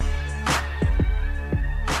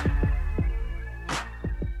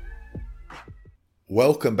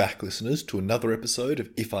Welcome back, listeners, to another episode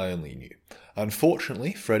of If I Only Knew.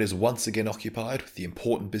 Unfortunately, Fred is once again occupied with the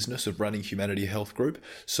important business of running Humanity Health Group,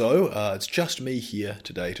 so it's just me here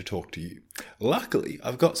today to talk to you. Luckily,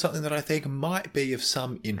 I've got something that I think might be of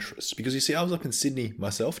some interest, because you see, I was up in Sydney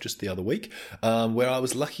myself just the other week, where I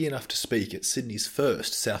was lucky enough to speak at Sydney's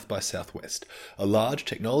first South by Southwest, a large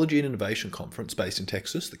technology and innovation conference based in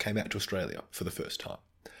Texas that came out to Australia for the first time.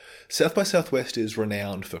 South by Southwest is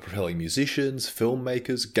renowned for propelling musicians,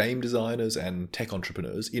 filmmakers, game designers, and tech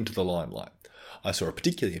entrepreneurs into the limelight. I saw a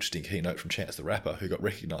particularly interesting keynote from Chance the Rapper, who got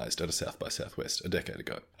recognised at a South by Southwest a decade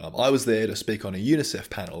ago. I was there to speak on a UNICEF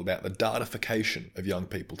panel about the datafication of young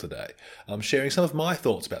people today, sharing some of my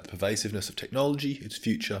thoughts about the pervasiveness of technology, its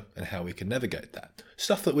future, and how we can navigate that.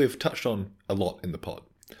 Stuff that we've touched on a lot in the pod.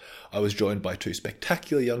 I was joined by two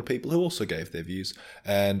spectacular young people who also gave their views,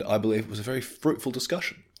 and I believe it was a very fruitful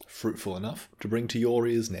discussion. Fruitful enough to bring to your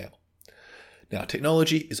ears now. Now,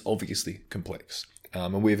 technology is obviously complex,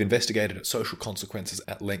 and we have investigated its social consequences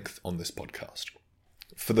at length on this podcast.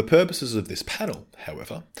 For the purposes of this panel,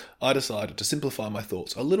 however, I decided to simplify my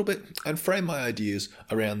thoughts a little bit and frame my ideas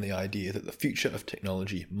around the idea that the future of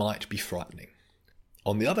technology might be frightening.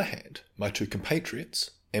 On the other hand, my two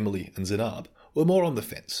compatriots, Emily and Zainab, were more on the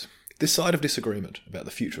fence. This side of disagreement about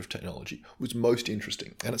the future of technology was most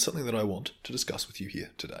interesting, and it's something that I want to discuss with you here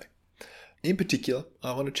today. In particular,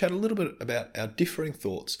 I want to chat a little bit about our differing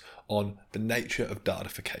thoughts on the nature of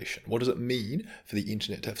datafication. What does it mean for the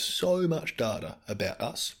internet to have so much data about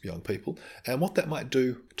us, young people, and what that might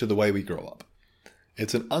do to the way we grow up?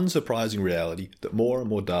 It's an unsurprising reality that more and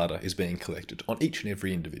more data is being collected on each and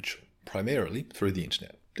every individual, primarily through the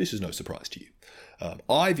internet. This is no surprise to you.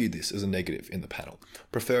 I view this as a negative in the panel,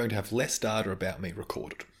 preferring to have less data about me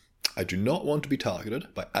recorded. I do not want to be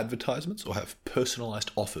targeted by advertisements or have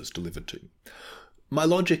personalised offers delivered to me. My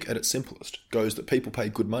logic at its simplest goes that people pay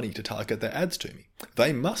good money to target their ads to me.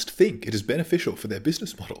 They must think it is beneficial for their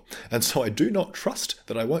business model, and so I do not trust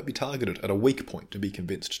that I won't be targeted at a weak point to be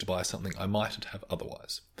convinced to buy something I mightn't have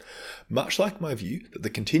otherwise. Much like my view that the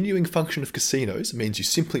continuing function of casinos means you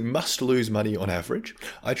simply must lose money on average,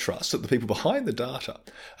 I trust that the people behind the data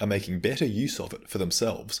are making better use of it for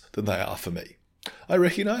themselves than they are for me. I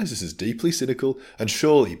recognise this is deeply cynical, and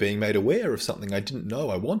surely being made aware of something I didn't know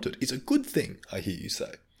I wanted is a good thing, I hear you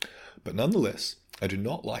say. But nonetheless, I do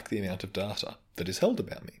not like the amount of data that is held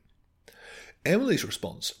about me. Emily's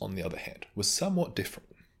response, on the other hand, was somewhat different.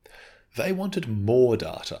 They wanted more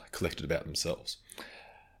data collected about themselves.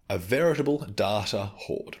 A veritable data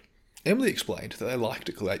hoard. Emily explained that they like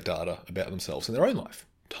to collect data about themselves in their own life.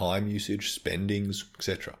 Time usage, spendings,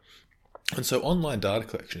 etc. And so online data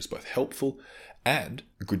collection is both helpful and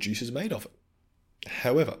good use is made of it.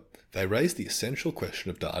 However, they raise the essential question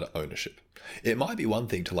of data ownership. It might be one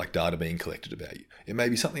thing to like data being collected about you. It may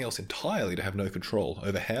be something else entirely to have no control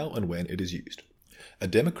over how and when it is used. A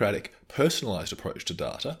democratic, personalised approach to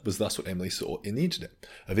data was thus what Emily saw in the internet,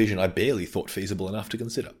 a vision I barely thought feasible enough to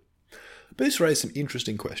consider. But this raised some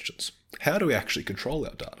interesting questions. How do we actually control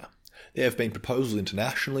our data? There have been proposals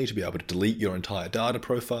internationally to be able to delete your entire data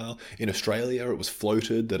profile. In Australia, it was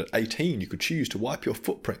floated that at 18 you could choose to wipe your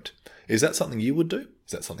footprint. Is that something you would do?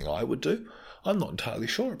 Is that something I would do? I'm not entirely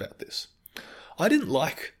sure about this. I didn't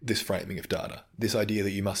like this framing of data, this idea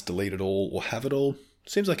that you must delete it all or have it all.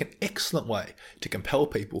 Seems like an excellent way to compel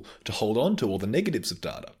people to hold on to all the negatives of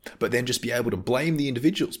data, but then just be able to blame the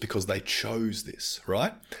individuals because they chose this,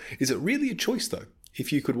 right? Is it really a choice, though,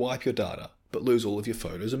 if you could wipe your data but lose all of your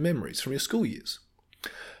photos and memories from your school years?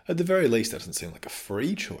 At the very least, that doesn't seem like a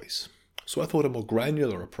free choice. So I thought a more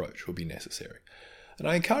granular approach would be necessary. And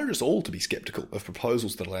I encourage us all to be sceptical of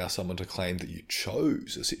proposals that allow someone to claim that you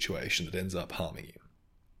chose a situation that ends up harming you.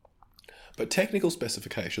 But technical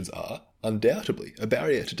specifications are, undoubtedly, a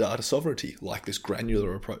barrier to data sovereignty, like this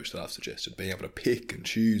granular approach that I've suggested, being able to pick and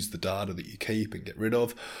choose the data that you keep and get rid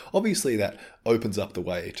of. Obviously, that opens up the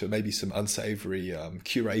way to maybe some unsavoury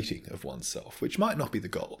curating of oneself, which might not be the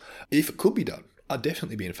goal. If it could be done, I'd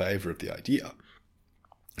definitely be in favour of the idea.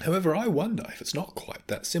 However, I wonder if it's not quite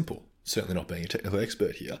that simple. Certainly not being a technical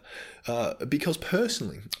expert here, because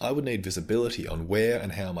personally, I would need visibility on where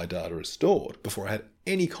and how my data is stored before I had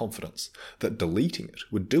any confidence that deleting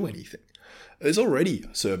it would do anything. There's already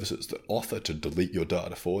services that offer to delete your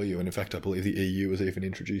data for you, and in fact, I believe the EU has even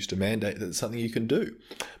introduced a mandate that it's something you can do.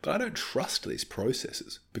 But I don't trust these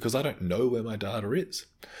processes because I don't know where my data is.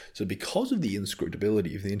 So because of the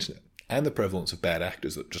inscrutability of the internet, and the prevalence of bad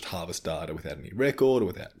actors that just harvest data without any record or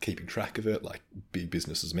without keeping track of it like big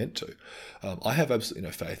business is meant to, I have absolutely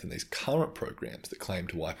no faith in these current programs that claim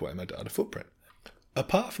to wipe away my data footprint.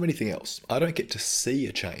 Apart from anything else, I don't get to see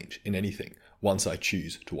a change in anything once I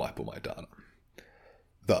choose to wipe all my data.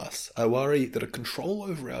 Thus, I worry that a control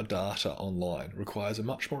over our data online requires a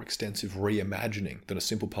much more extensive reimagining than a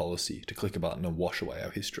simple policy to click a button and wash away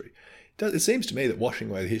our history. It seems to me that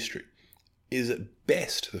washing away the history is at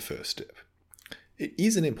best the first step. It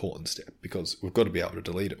is an important step because we've got to be able to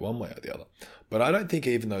delete it one way or the other. But I don't think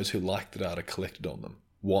even those who like the data collected on them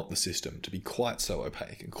want the system to be quite so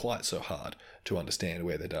opaque and quite so hard to understand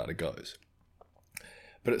where their data goes.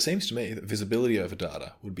 But it seems to me that visibility over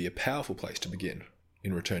data would be a powerful place to begin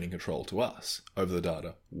in returning control to us over the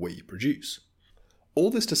data we produce. All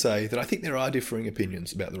this to say that I think there are differing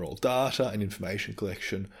opinions about the role data and information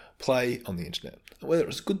collection play on the internet. Whether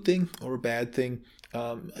it's a good thing or a bad thing,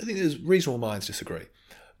 I think there's reasonable minds disagree.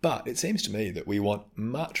 But it seems to me that we want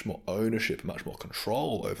much more ownership, much more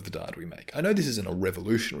control over the data we make. I know this isn't a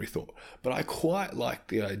revolutionary thought, but I quite like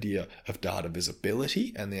the idea of data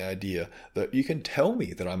visibility and the idea that you can tell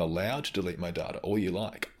me that I'm allowed to delete my data all you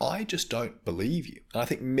like. I just don't believe you. I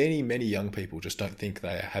think many, many young people just don't think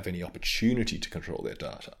they have any opportunity to control their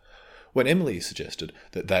data. When Emily suggested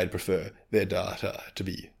that they'd prefer their data to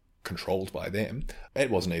be controlled by them, it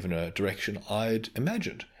wasn't even a direction I'd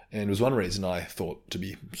imagined. And it was one reason I thought to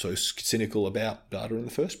be so cynical about data in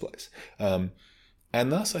the first place. And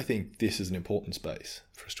thus, I think this is an important space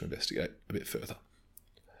for us to investigate a bit further.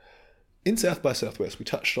 In South by Southwest, we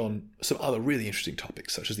touched on some other really interesting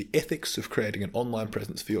topics, such as the ethics of creating an online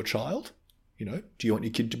presence for your child. Do you want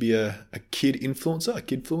your kid to be a kid influencer, a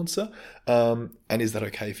kidfluencer? And is that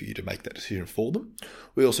okay for you to make that decision for them?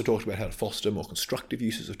 We also talked about how to foster more constructive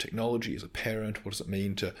uses of technology as a parent. What does it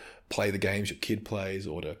mean to play the games your kid plays,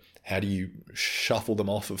 or how do you shuffle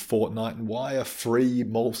them off of Fortnite, and why are free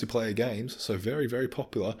multiplayer games so very, very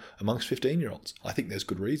popular amongst 15-year-olds? I think there's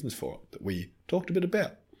good reasons for it that we talked a bit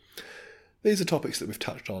about. These are topics that we've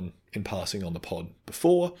touched on in passing on the pod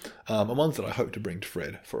before, and ones that I hope to bring to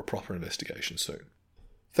Fred for a proper investigation soon.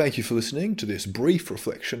 Thank you for listening to this brief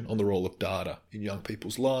reflection on the role of data in young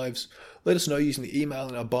people's lives. Let us know using the email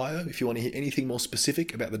in our bio if you want to hear anything more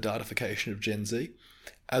specific about the datafication of Gen Z.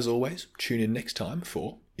 As always, tune in next time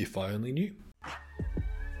for If I Only Knew.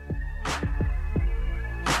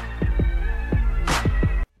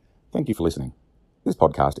 Thank you for listening. This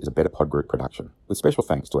podcast is a Better Pod Group production, with special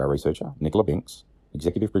thanks to our researcher, Nicola Binks,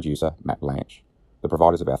 executive producer, Matt Blanche, the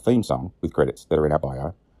providers of our theme song, with credits that are in our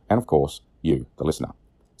bio, and of course, you, the listener.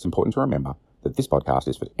 It's important to remember that this podcast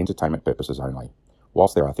is for entertainment purposes only.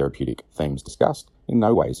 Whilst there are therapeutic themes discussed, in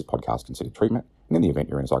no way is this podcast considered treatment, and in the event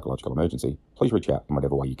you're in a psychological emergency, please reach out in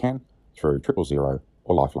whatever way you can through 000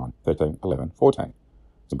 or Lifeline 13 11 14.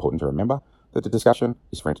 It's important to remember that the discussion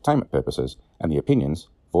is for entertainment purposes, and the opinions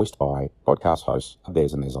voiced by podcast hosts are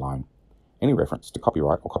theirs and theirs alone. Any reference to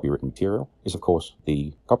copyright or copywritten material is, of course,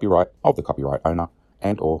 the copyright of the copyright owner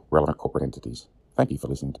and or relevant corporate entities. Thank you for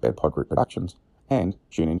listening to Better Pod Group Productions, and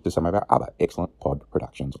tune in to some of our other excellent pod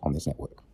productions on this network.